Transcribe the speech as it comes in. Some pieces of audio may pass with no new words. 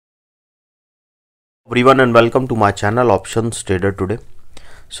Everyone and welcome to my channel Options Trader Today.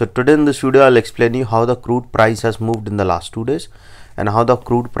 So today in this video I'll explain you how the crude price has moved in the last 2 days and how the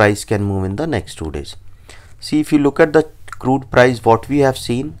crude price can move in the next 2 days. See, if you look at the crude price, what we have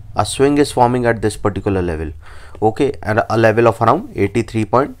seen, a swing is forming at this particular level, okay, at a level of around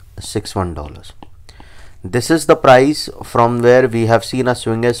 $83.61. This is the price from where we have seen a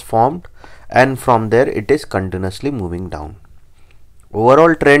swing is formed, and from there it is continuously moving down.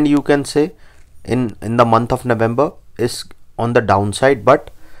 Overall trend, you can say, in the month of November is on the downside,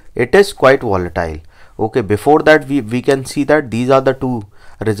 but it is quite volatile. Okay, before that we can see that these are the two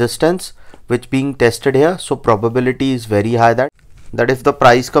resistance which being tested here. So probability is very high that if the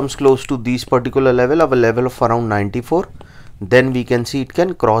price comes close to this particular level of a level of around 94, then we can see it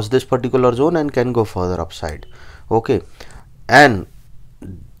can cross this particular zone and can go further upside. Okay, and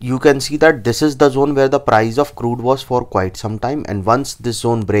you can see that this is the zone where the price of crude was for quite some time, and once this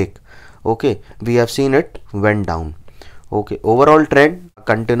zone break, okay, we have seen it went down. Okay, overall trend,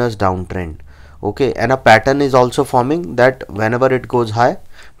 continuous downtrend. Okay, and a pattern is also forming that whenever it goes high,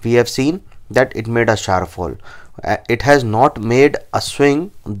 we have seen that it made a sharp fall. It has not made a swing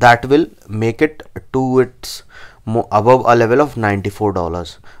that will make it to its above a level of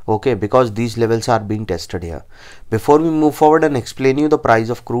 $94. Okay, because these levels are being tested here. Before we move forward and explain you the price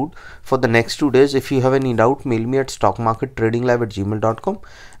of crude for the next 2 days, if you have any doubt, mail me at stockmarkettradinglive@gmail.com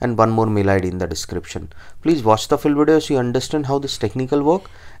and one more mail ID in the description. Please watch the full video so you understand how this technical work,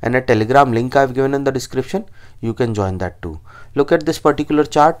 and a Telegram link I have given in the description. You can join that too. Look at this particular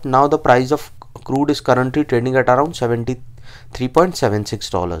chart. Now the price of crude is currently trading at around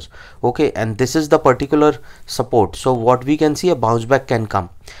 $73.76. Okay, and this is the particular support. So what we can see, a bounce back can come.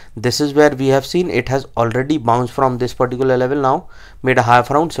 This is where we have seen it has already bounced from this particular level, now made a high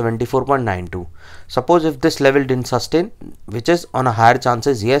of around 74.92. Suppose if this level didn't sustain, which is on a higher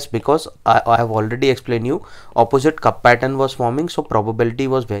chances, yes, because I have already explained you opposite cup pattern was forming, so probability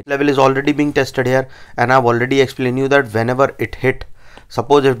was very level is already being tested here, and I've already explained you that whenever it hit,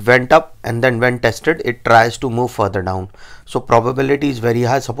 suppose it went up and then when tested, it tries to move further down. So probability is very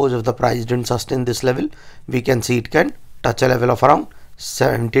high. Suppose if the price didn't sustain this level, we can see it can touch a level of around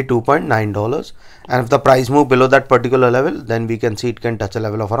 $72.9. And if the price move below that particular level, then we can see it can touch a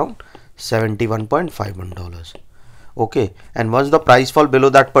level of around $71.51. Okay, and once the price fall below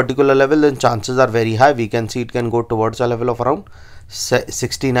that particular level, then chances are very high. We can see it can go towards a level of around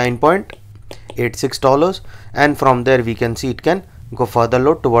 $69.86, and from there we can see it can go further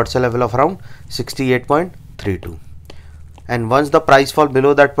low towards a level of around 68.32. And once the price fall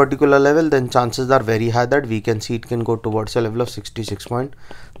below that particular level, then chances are very high that we can see it can go towards a level of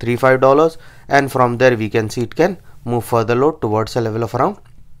 $66.35, and from there we can see it can move further low towards a level of around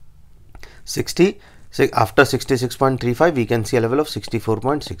 60. After 66.35, we can see a level of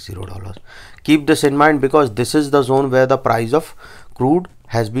 $64.60. Keep this in mind, because this is the zone where the price of crude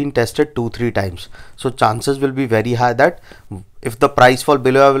has been tested 2-3 times. So chances will be very high that if the price fall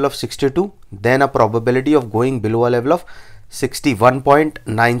below a level of 62, then a probability of going below a level of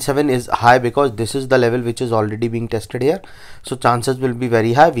 61.97 is high, because this is the level which is already being tested here. So chances will be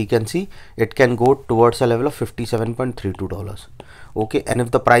very high. We can see it can go towards a level of $57.32. Okay, and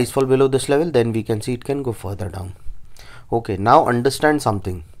if the price fall below this level, then we can see it can go further down. Okay, now understand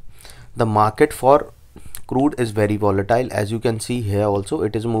something. The market for crude is very volatile. As you can see here also,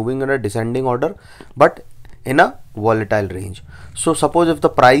 it is moving in a descending order, but in a volatile range. So suppose if the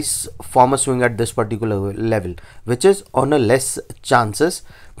price form a swing at this particular level, which is on a less chances,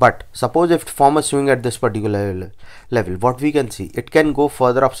 but suppose if it form a swing at this particular level, what we can see, it can go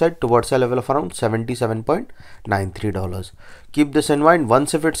further upside towards a level of around $77.93. Keep this in mind.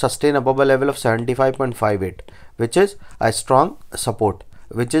 Once if it sustain above a level of 75.58, which is a strong support,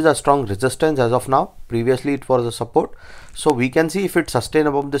 which is a strong resistance as of now, previously it was a support. So we can see if it sustain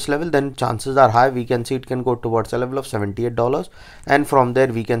above this level, then chances are high we can see it can go towards a level of $78, and from there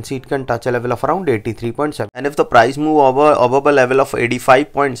we can see it can touch a level of around 83.7. and if the price move above a level of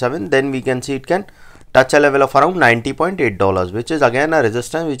 85.7, then we can see it can touch a level of around $90.8, which is again a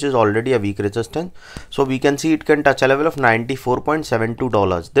resistance which is already a weak resistance. So we can see it can touch a level of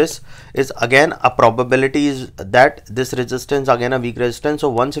 $94.72. This is again a probability is that this resistance again a weak resistance. So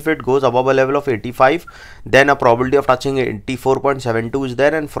once if it goes above a level of 85, then a probability of touching 84.72 is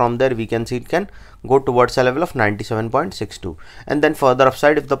there, and from there we can see it can go towards a level of 97.62, and then further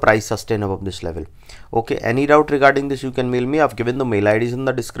upside if the price sustain above this level. Okay, any doubt regarding this, you can mail me. I've given the mail IDs in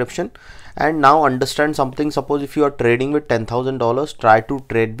the description. And now understand something. Suppose if you are trading with $10,000, try to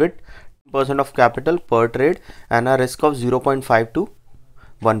trade with 10% of capital per trade and a risk of 0.5 to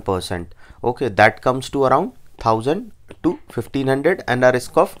 1%. Okay, that comes to around $1,000. to 1500 and a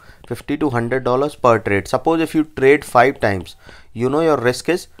risk of $50 to $100 per trade. Suppose if you trade 5 times, you know your risk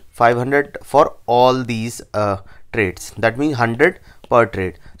is 500 for all these trades. That means 100 per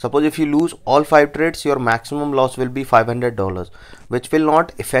trade. Suppose if you lose all 5 trades, your maximum loss will be $500, which will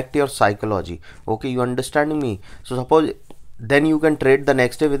not affect your psychology. Okay, you understanding me? So suppose then you can trade the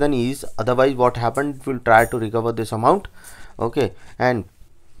next day with an ease. Otherwise what happened, it will try to recover this amount. Okay, and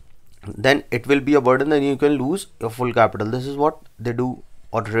then it will be a burden, then you can lose your full capital. This is what they do,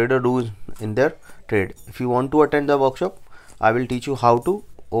 or trader do in their trade. If you want to attend the workshop, I will teach you how to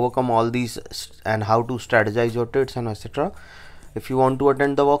overcome all these and how to strategize your trades and etc. If you want to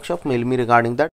attend the workshop, mail me regarding that.